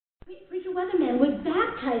the weatherman would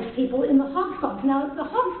baptize people in the hog stalls. Now,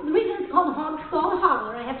 the reason it's called a hog stall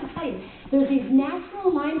holler, I have to tell you, there's these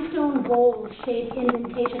natural limestone bowl-shaped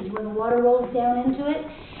indentations where the water rolls down into it,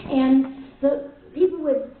 and the people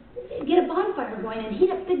would get a bonfire going and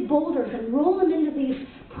heat up big boulders and roll them into these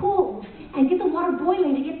pools and get the water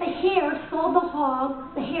boiling to get the hair, scald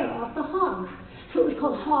the hair off the hogs. So it was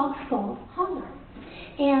called hog scald holler.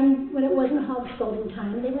 And when it wasn't hog scalding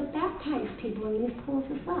time, they would baptize people in these pools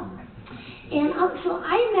as well. And so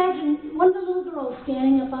I imagined one of the little girls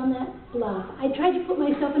standing up on that bluff. I tried to put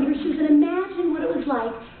myself in her shoes and imagine what it was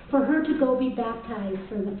like for her to go be baptized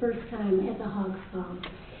for the first time at the hog stall.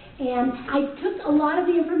 And I took a lot of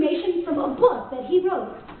the information from a book that he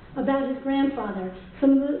wrote about his grandfather.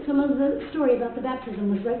 Some of the story about the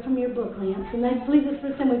baptism was right from your book, Lance. And I believe this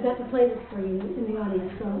first time we've got to play this for you in the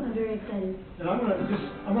audience, so I'm very excited. And I'm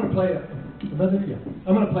gonna play a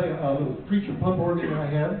little preacher pump organ that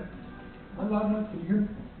I have. I'm loud enough, can you hear?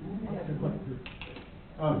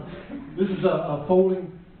 This is a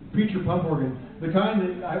folding preacher pump organ, the kind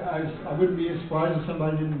that I wouldn't be surprised if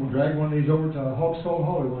somebody didn't drag one of these over to Hog Stall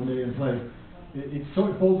Holler one day and play. It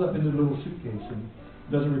folds up into a little suitcase and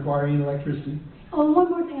doesn't require any electricity. Oh, one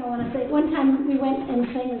more thing I want to say. One time we went and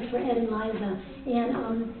sang this for Ed and Liza,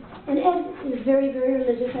 and Ed is very, very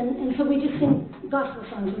religious, and so we just sing gospel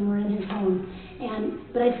songs when we're in his home.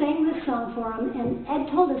 But I sang this song for him, and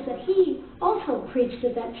Ed told us that he also preached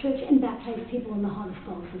at that church and baptized people in the hog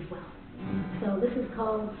stalls as well. So this is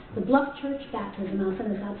called the Bluff Church Baptism. I'll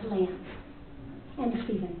send this out to Lance and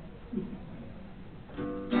Stephen.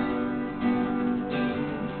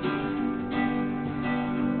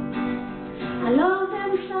 I love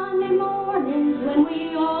them Sunday mornings when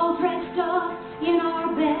we all dressed up in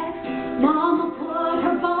our best. Mama put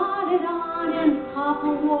her bonnet on and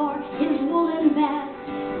Papa wore his woolen vest.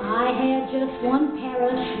 I had just one pair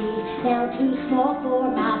of shoes, now too small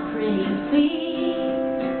for my pretty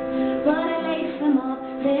feet. But I laced them up,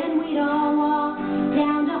 then we'd all walk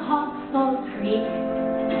down to Hawksfall Creek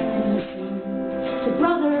and listen to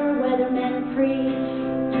Brother Weatherman preach.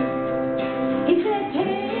 He said,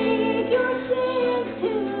 take your sins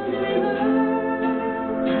to the river,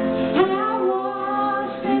 and I'll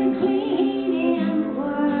wash them clean in the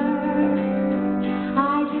Word. I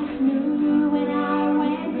just knew when I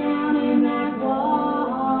went down in that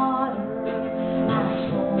water, my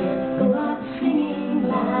soul would go up singing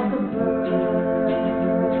like a bird.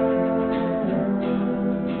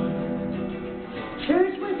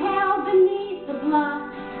 Church was held beneath the bluff,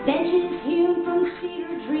 benches hewn from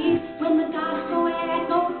cedar trees. When the gospel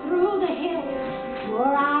echoed through the hills,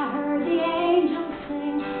 swore I heard the angels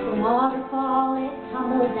sing. The waterfall, it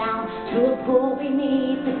tumbled down to a pool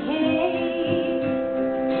beneath the cave.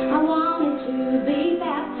 I wanted to be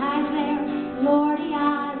baptized there, Lordy,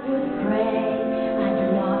 I would pray. I'd be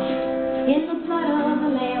washed in the blood of the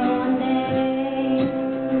Lamb one day.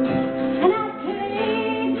 And I'd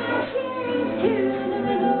take my sins to the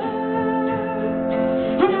river,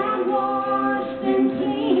 and I'd wash them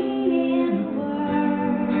clean in the Word.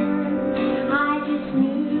 I just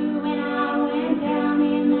knew when I went down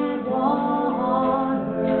in that water,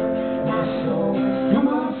 my soul would come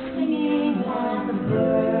on singing like a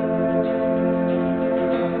bird.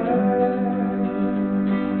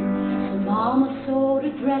 So Mama sewed a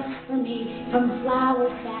dress for me from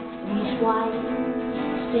flowers that bleached white,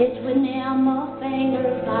 stitched with enamel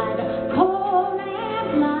fingers by the cold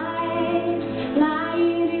and light.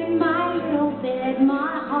 Lying in my little bed,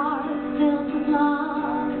 my heart filled with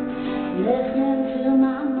love, listening to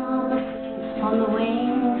my mama sing on the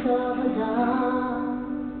wings of a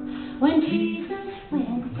dove. When Jesus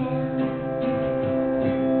went down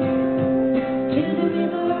to the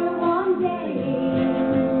river one day,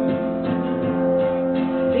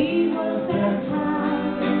 he was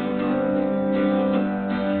baptized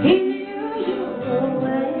in the usual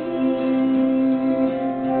way.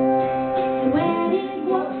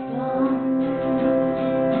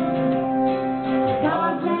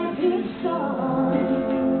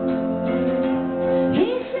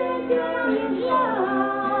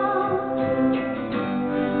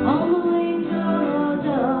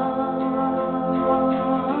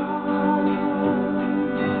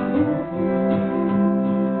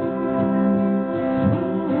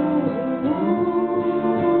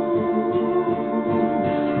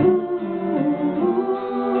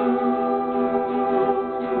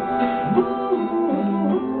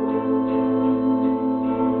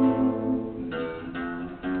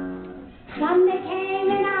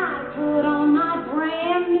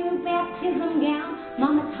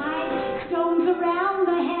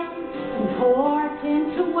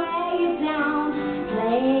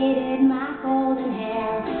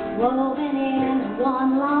 woven in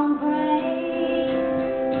one long braid.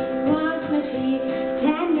 Washed my cheek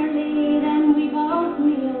tenderly, then we both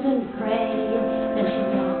kneeled and prayed. Then she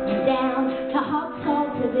walked me down to Hawk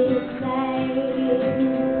Salt to be saved.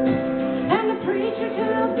 And the preacher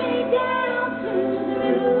took me down to the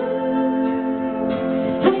river.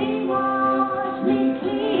 He washed me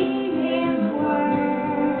clean in the Word.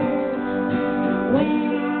 When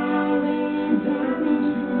I went down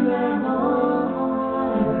into the water,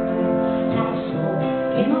 I saw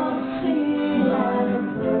him all singing like a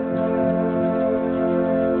bird.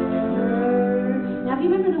 Now, if you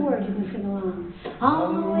remember the words, you can sing along. On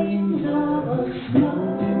the wings of a snow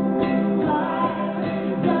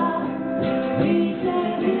white dove, we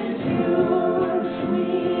sang his pure,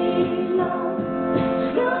 sweet love,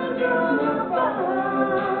 sky from above.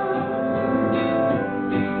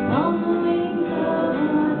 On the wings of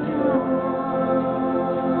a dove.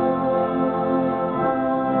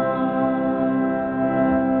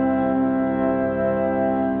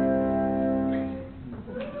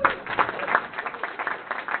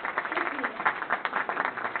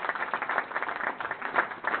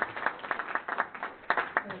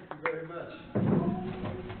 Thank you very much.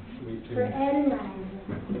 Sweet For tune. Ed and Liza.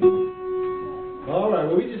 All right,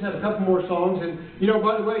 well, we just have a couple more songs, and you know,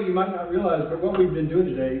 by the way, you might not realize, but what we've been doing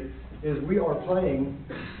today is we are playing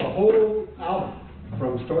a whole album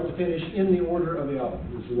from start to finish in the order of the album.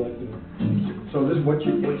 This is like, you know, so this is what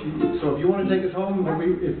you, so if you want to take us home, then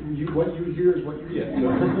what you hear is what you get.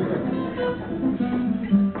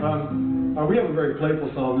 We have a very playful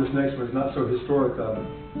song. This next one is not so historic,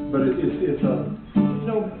 but it's you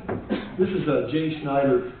know, this is Jay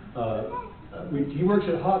Schneider. He works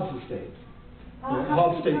at Hobbs Estate.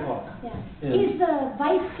 Hobbs State Park. Yeah. And He's the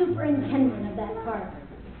vice superintendent of that park.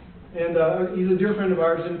 And he's a dear friend of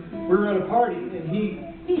ours, and we were at a party, and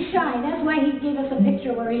He's shy. That's why he gave us a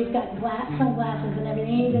picture where he's got sunglasses and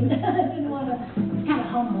everything. He didn't want to. He's kind of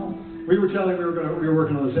humble. we were telling we were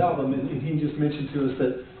working on this album, and he just mentioned to us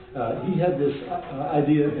that he had this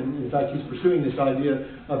idea, and in fact he's pursuing this idea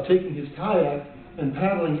of taking his kayak and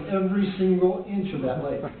paddling every single inch of that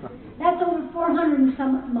lake. That's over 400 and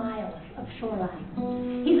some miles of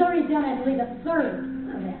shoreline. He's already done, I believe, a third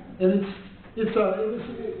of that. And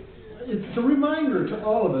it's a reminder to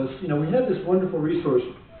all of us. You know, we have this wonderful resource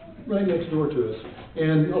right next door to us,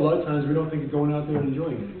 and a lot of times we don't think of going out there and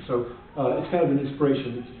enjoying it. So it's kind of an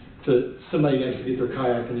inspiration to somebody to actually get their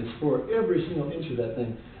kayak and explore every single inch of that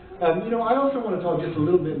thing. You know, I also want to talk just a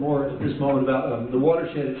little bit more at this moment about the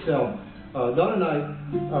watershed itself. Don and I,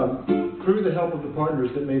 through the help of the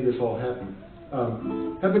partners that made this all happen,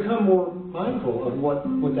 have become more mindful of what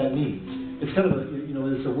that means. It's kind of a, you know,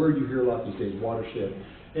 it's a word you hear a lot these days, watershed.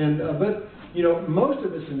 And but you know, most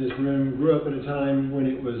of us in this room grew up at a time when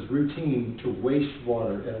it was routine to waste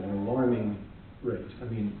water at an alarming rate. I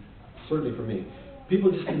mean, certainly for me,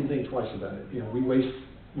 people just didn't think twice about it. You know, we waste.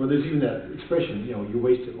 Well, there's even that expression. You know, you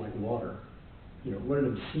waste it like water. You know, what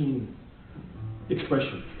an obscene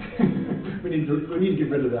expression. we need to get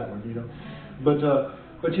rid of that one. You know,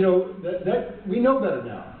 but you know that we know better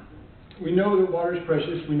now. We know that water is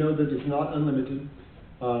precious. We know that it's not unlimited.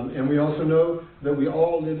 And we also know that we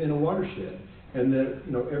all live in a watershed, and that,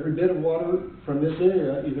 you know, every bit of water from this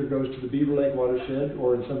area either goes to the Beaver Lake watershed,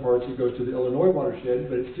 or in some parts it goes to the Illinois watershed,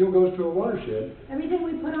 but it still goes to a watershed. Everything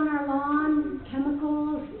we put on our lawn,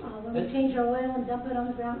 chemicals, when we change our oil and dump it on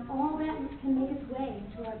the ground, all that can make its way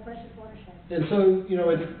to our precious watershed. And so, you know,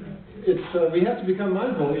 we have to become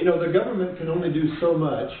mindful. You know, the government can only do so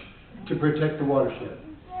much to protect the watershed.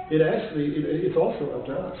 It's also up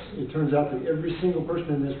to us. It turns out that every single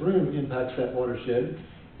person in this room impacts that watershed,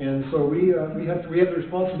 and so we have the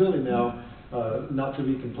responsibility now not to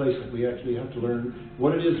be complacent. We actually have to learn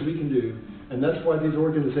what it is we can do, and that's why these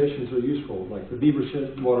organizations are useful, like the Beaver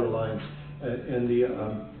Water Alliance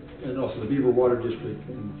and also the Beaver Water District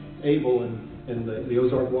and ABLE and the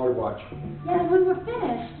Ozark Water Watch. Yeah, when we're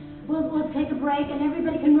finished, we'll take a break, and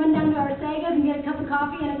everybody can run down to our Segas and get a cup of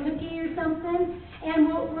coffee and a cookie or something.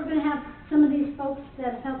 And we're going to have some of these folks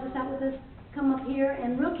that have helped us out with this come up here,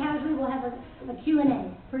 and real casually we'll have a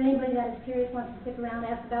Q&A for anybody that is curious, wants to stick around,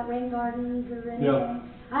 ask about rain gardens or anything. Yeah.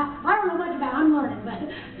 I don't know much about it, I'm learning.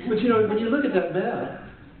 But you know, when you look at that map,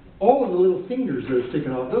 all of the little fingers that are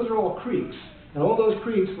sticking off, those are all creeks. And all those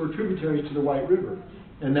creeks were tributaries to the White River,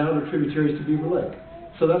 and now they're tributaries to Beaver Lake.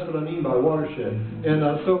 So that's what I mean by watershed. And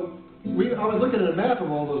I was looking at a map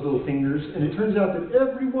of all those little fingers, and it turns out that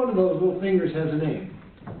every one of those little fingers has a name.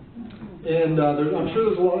 And I'm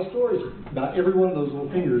sure there's a lot of stories about every one of those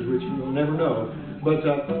little fingers, which you'll never know. But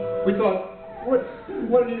we thought,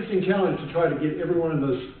 what an interesting challenge to try to get every one of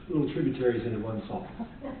those little tributaries into one song.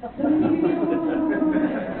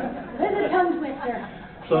 There's a tongue twister.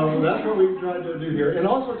 So that's what we've tried to do here. And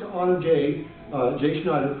also to honor Jay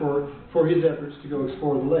Schneider for his efforts to go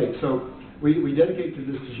explore the lake. So we dedicate this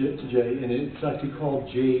to Jay, and it's actually called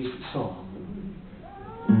Jay's Song.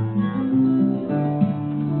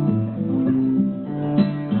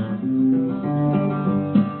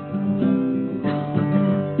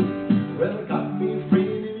 Well, I got me a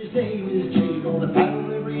friend, and his name is Jay. Gonna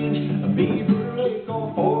paddle every inch of Beaver Lake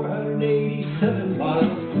on 487 miles.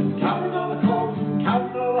 Counting all the calls and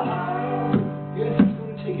counting all the highs. Yes, it's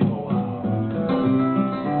gonna take him a while.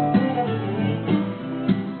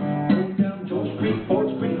 Going down George Creek,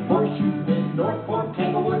 Forge Creek, Horseshoe Bend, North Fork,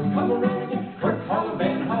 Tanglewood, come around again. Kirk Hollow,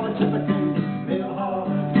 Van Hollow, Tippecanoe, Mill Hollow,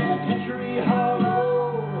 Penitentiary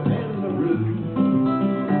Hollow, and the Root.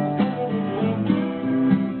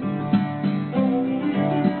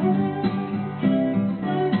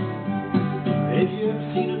 If you ever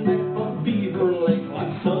seen a map of Beaver Lake,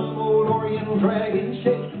 like some old Oriental dragon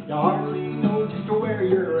shape, you hardly know just where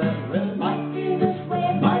you're at. Well, it might be this way,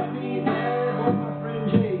 it might be that. Oh, my friend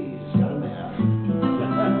Jay's got a map.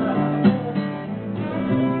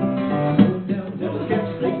 Going down Devil's Gap,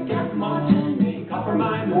 Snake Gap, Montana, Copper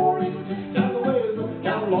Mine, War Eagle, just down the way, look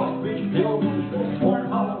down Lost Bridge, Pilgrims, Sworn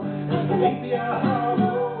Hollow, Escalapia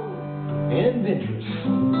Hollow, and Ventress.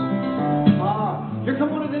 Ah, here come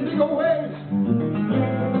one of them big old waves.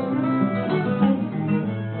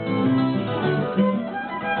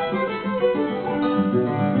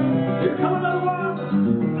 Here come another one.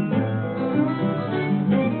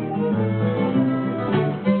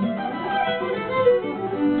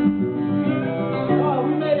 Oh,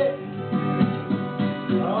 we made it.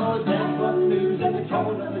 Oh, that's what the news and the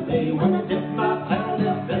trouble of the day. When I dip my paddle,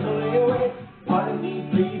 this vessel lay away. Pardon me,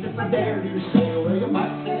 please, if I dare to sail. Well, you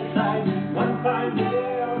might set aside one fine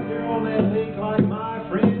day out there on that lake like my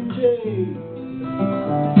friend Jay.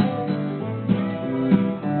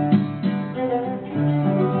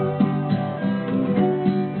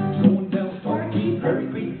 Going down Starkey, Prairie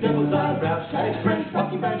Creek, Devil's Eye, Rouse, Shattuck Springs,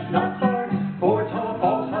 Rocky Branch, not far. Fords Hollow,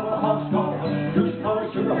 Falls Hollow, Hawks Hollow, Goose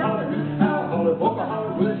Hollow, Sugar Hollow, Owl Hollow, Boca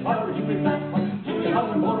Hollow, Woods Hollow, Hickory Flat, Jimmy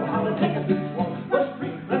Hollow, Motor Hollow, take a big swamp. West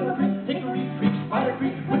Creek, Level Creek, Hickory Creek, Spider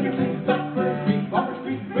Creek, Winter Creek, Blackbird Creek, Roberts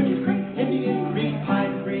Creek, Bridges Creek, Indian Creek,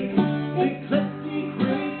 Pine Creek, Big Clifty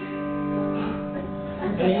Creek,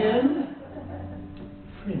 and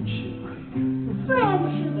Friendship Creek.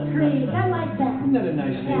 Friendship Creek. I like that. Isn't that a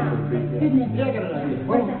nice name for a creek? Good name. Yeah, I got an idea.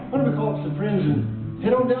 Why don't we call up some friends and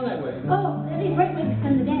head on down that way? Oh, that'd be a great way to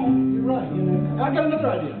spend the day. You're right. You know, I got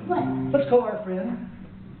another idea. What? Let's call our friend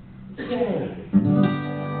Jay.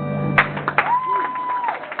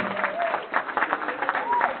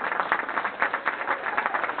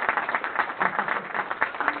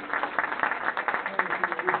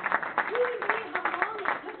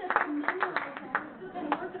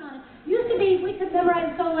 Used to be, we could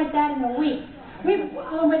memorize a song like that in a week. We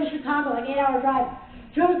on the way to Chicago, like 8-hour drive.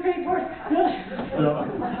 Drove the Great Force.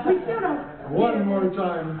 We still don't. One more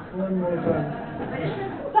time.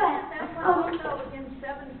 But, in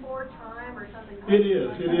 7/4 time or something. It is.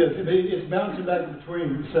 It's bouncing back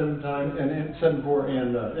between 7 time and 7/4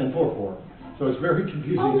 and 4/4. So it's very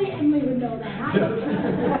confusing. oh, and we would know that.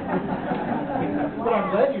 But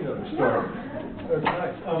I'm glad you noticed that. That's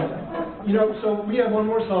nice. You know, so we have one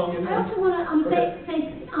more song. I also want to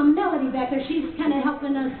thank Melody back there. She's kind of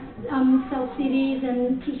helping us sell CDs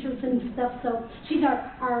and T-shirts and stuff. So she's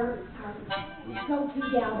our go-to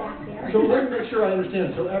gal back there. So let me make sure I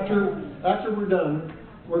understand. So after we're done,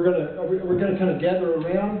 we're gonna kind of gather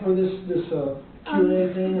around for this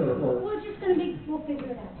Q&A thing, or Well, it's just going to be. We'll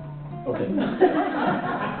figure it out. okay.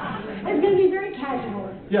 It's going to be very casual.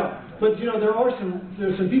 Yeah, but you know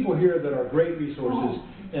there's some people here that are great resources,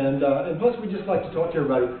 and plus we just like to talk to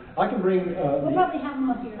everybody. I can bring We'll probably have them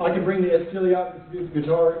up here. I can bring the Esteliot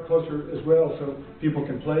guitar closer as well, so people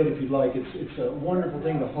can play it if you'd like. It's a wonderful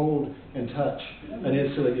thing to hold and touch an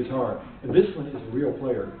Esteliot guitar, and this one is a real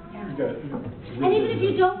player. Yeah. You got it. And even if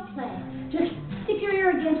you don't play, just stick your ear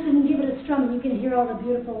against it and give it a strum, and you can hear all the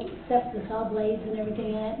beautiful stuff, the saw blades and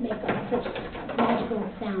everything in it make such magical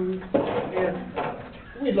sounds. And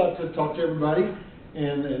we'd love to talk to everybody,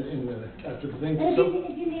 and after the thing. And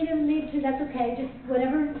if you need to, that's okay. Just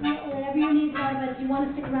whatever your needs are. But if you want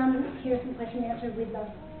to stick around and hear some question and answer, we'd love.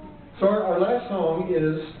 So our last song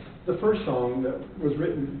is the first song that was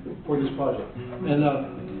written for this project, and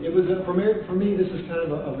it was for me. This is kind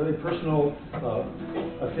of a very personal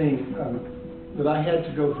a thing that I had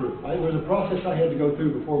to go through. There was a process I had to go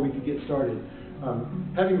through before we could get started.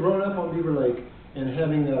 Having grown up on Beaver Lake and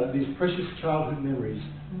having these precious childhood memories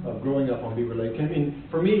of growing up on Beaver Lake, and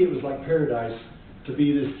for me it was like paradise to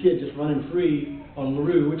be this kid just running free on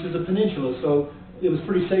LaRue, which is a peninsula, so it was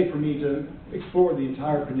pretty safe for me to explore the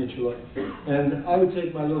entire peninsula. And I would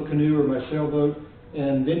take my little canoe or my sailboat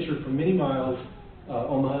and venture for many miles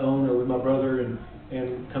on my own or with my brother and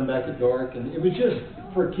come back at dark. And it was just,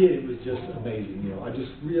 for a kid, it was just amazing. You know, I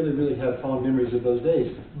just really, really have fond memories of those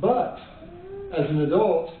days. But as an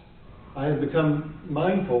adult, I have become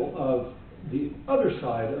mindful of the other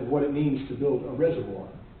side of what it means to build a reservoir.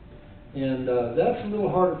 And that's a little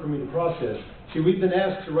harder for me to process. See, we've been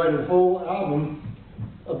asked to write a whole album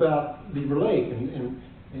about Beaver Lake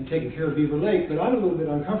and taking care of Beaver Lake, but I'm a little bit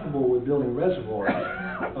uncomfortable with building reservoirs.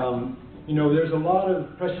 You know, there's a lot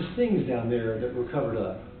of precious things down there that were covered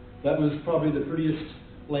up. That was probably the prettiest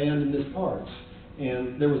land in this part.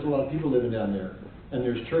 And there was a lot of people living down there. And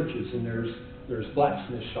there's churches, and there's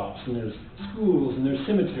blacksmith shops, and there's schools, and there's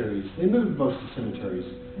cemeteries. They moved most of the cemeteries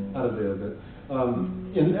out of there, but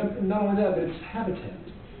and not only that, but it's habitat.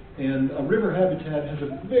 And a river habitat has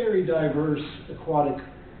a very diverse aquatic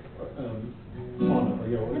fauna,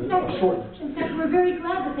 you know, assortment. In fact, we're very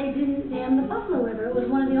glad that they didn't dam the Buffalo River. It was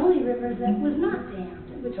one of the only rivers that was not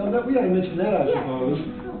dammed. Which we ought to mention that, I suppose,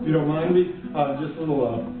 if you don't mind me. Just a little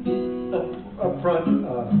up front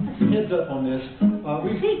heads up on this.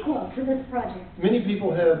 Sequel to this project. Many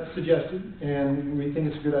people have suggested, and we think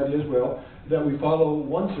it's a good idea as well, that we follow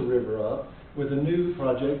Once a River up with a new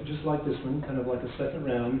project, just like this one, kind of like a second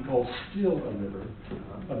round, called Still a River,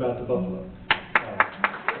 about the buffalo.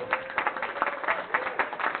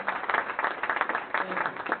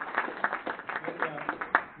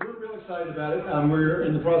 We're real excited about it. We're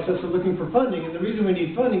in the process of looking for funding, and the reason we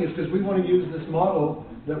need funding is because we want to use this model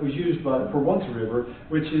that was used for Once a River,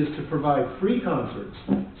 which is to provide free concerts,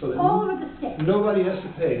 so that all over the state. Nobody has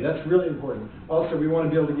to pay. That's really important. Also, we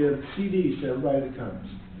want to be able to give CDs to everybody that comes.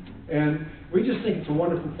 And we just think it's a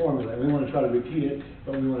wonderful formula. We want to try to repeat it,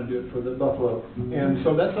 but we want to do it for the buffalo. And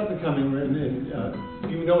so that's up and coming. And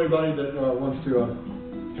if you know anybody that wants to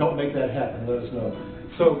help make that happen, let us know.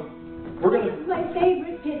 So we're going to... This is my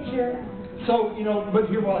favorite picture. So, you know, but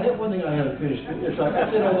here, well, I have one thing I haven't finished. It's like I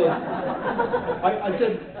said all those... I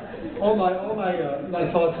said all my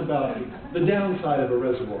thoughts about the downside of a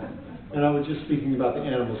reservoir. And I was just speaking about the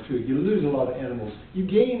animals, too. You lose a lot of animals. You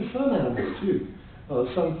gain some animals, too.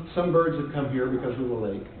 Some birds have come here because of the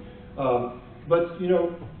lake. But, you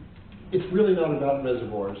know, it's really not about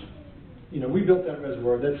reservoirs. You know, we built that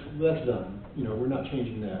reservoir. That's done. You know, we're not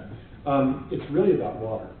changing that. It's really about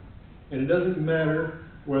water. And it doesn't matter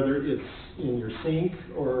whether it's in your sink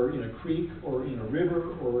or in a creek or in a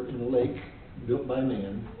river or in a lake built by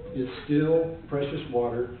man. It's still precious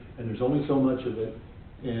water, and there's only so much of it,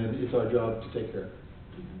 and it's our job to take care of it.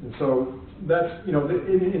 And so that's, you know,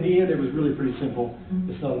 in the end it was really pretty simple.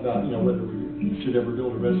 It's not about, you know, whether we should ever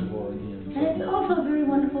build a reservoir again. So. And it's also a very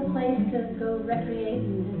wonderful place to go recreate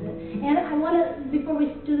and visit. And I want to, before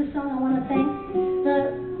we do the song, I want to thank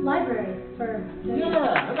the library for doing Yeah,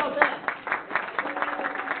 how about that?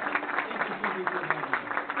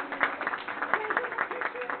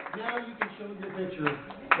 Now you can show your picture,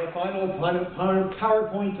 the final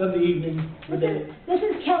PowerPoint of the evening. This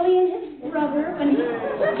is Kelly and his brother, and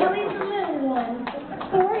Kelly's the little one,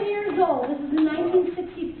 4 years old. This is in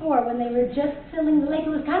 1964 when they were just filling the lake.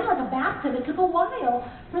 It was kind of like a bathtub. It took a while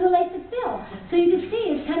for the lake to fill. So you can see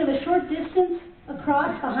it's kind of a short distance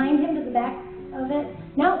across behind him to the back of it.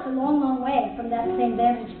 Now it's a long, long way from that same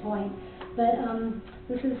vantage point. But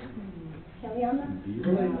this is Kelly on the...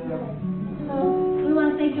 So we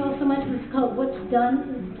want to thank you all so much. This is called What's Done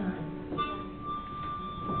is Done.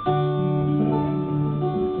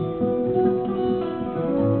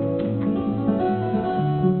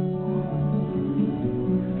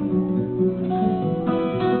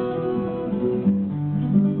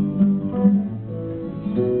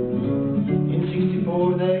 In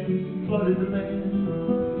 '64 they flooded the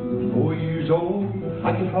land. 4 years old,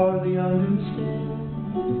 I can hardly understand.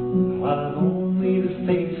 I've only the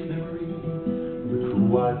faintest memory of the cool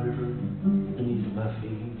wide river beneath my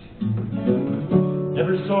feet.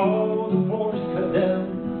 Never saw the forest cut down,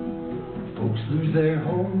 folks lose their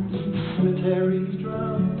homes, cemeteries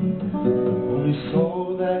drown. Only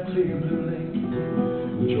saw that clear blue lake,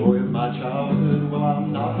 the joy of my childhood. Well,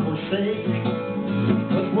 I'm not forsaken,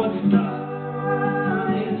 but what's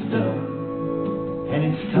done is done, and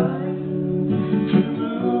it's time to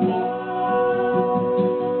move on.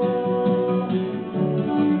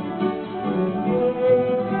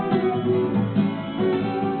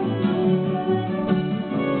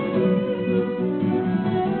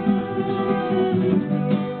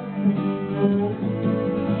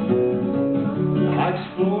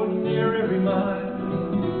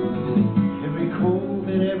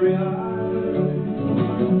 every eye,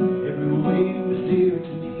 every wave was dear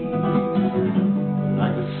to me,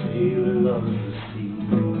 like a sailor loves the sea.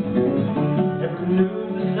 Never knew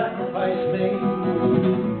the sacrifice made,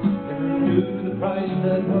 never knew the price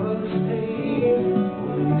that was paid.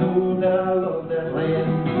 Only know that I love that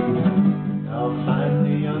land, I'll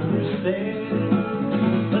finally understand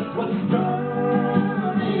that what's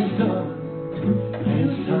done is done, and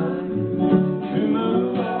it's time to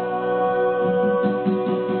move on.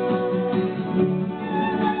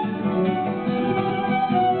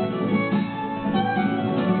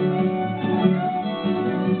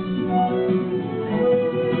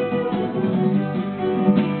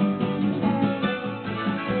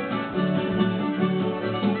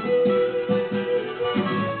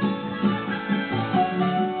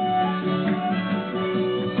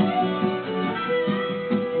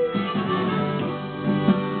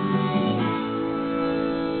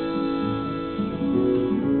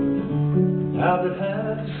 Now that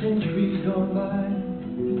half a century's gone by,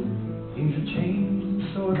 things have changed and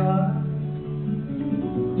so have I.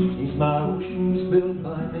 These my oceans built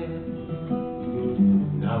by men,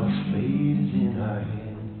 now the spade is in our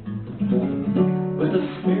hand. But the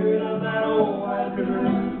spirit of that old white river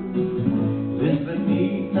lives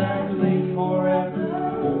beneath that lake forever,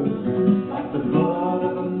 like the blood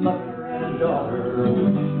of a mother and a daughter.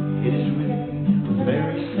 It is within the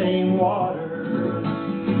very same water.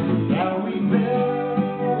 Now we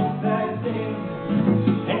built that dam,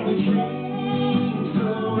 and we changed the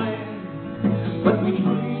land, but we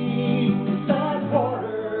dreamed that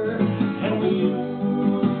water, and we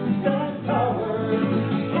used that power,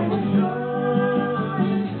 and what's done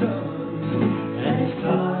is done, and it's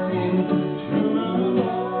time to move on.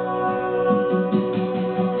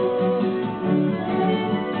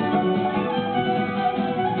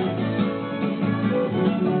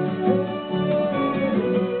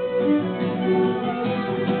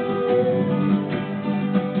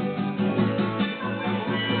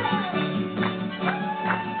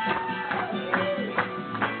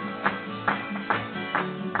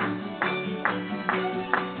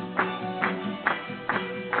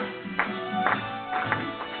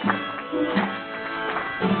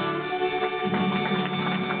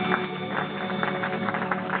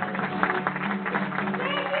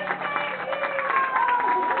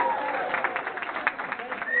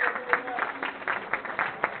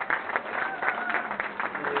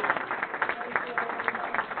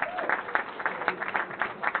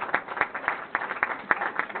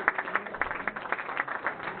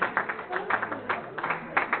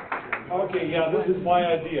 Okay, yeah, this is my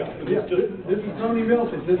idea. It was just This is Tony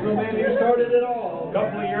Milton. This is the man who started it all. a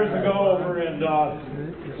couple of years ago over in,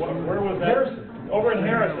 where was that? Harrison. Over in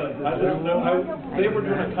Harrison. They were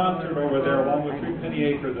doing a concert over there along with 3 Penny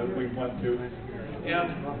Acre that we went to.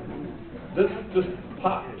 And this just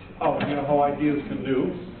popped out, you know, how ideas can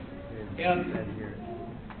do. And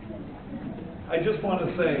I just want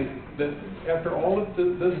to say that after all of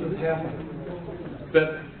this has happened,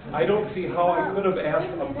 that I don't see how I could have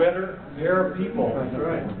asked a better pair of people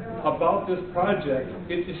about this project.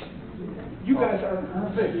 It just, you guys are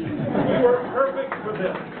perfect. You are perfect for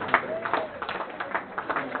this.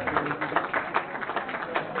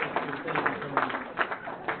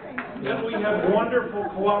 And we have wonderful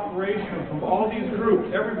cooperation from all these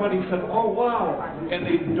groups. Everybody said, oh wow, and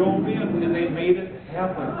they dove in and they made it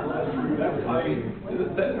happen. I mean,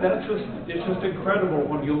 that's just, it's just incredible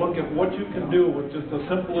when you look at what you can do with just a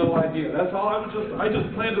simple little idea. That's all I just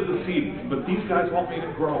planted the seed, but these guys want me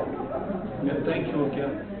to grow. And thank you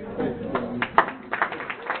again.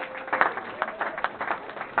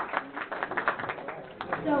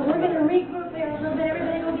 So we're going to regroup here a little bit.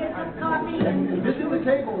 Everybody go get some coffee. And This is the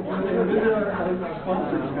table. This is our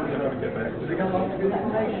sponsors. They got lots of good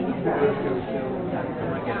information.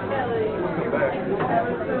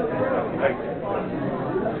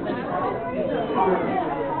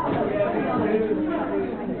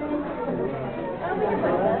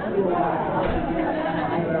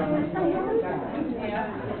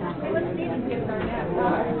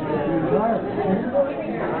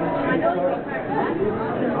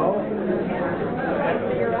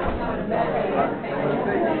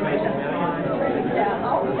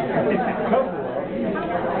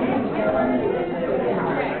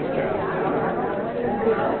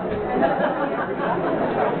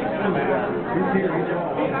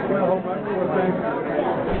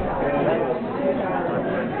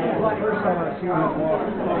 First time I see him walk,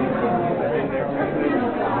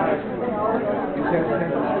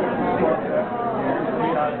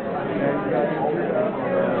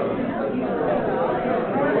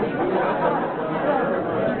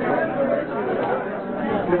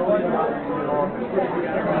 So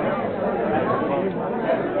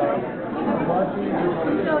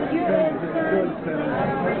your son,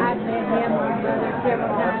 I've met him, my brother, several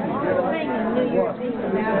times. Singing New Year's Eve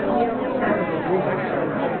about a year ago. He's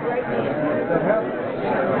a great man.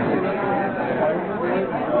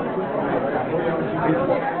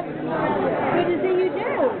 Good to see you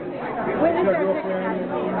too. When is our second?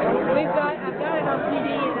 I've got it on CD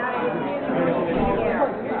and I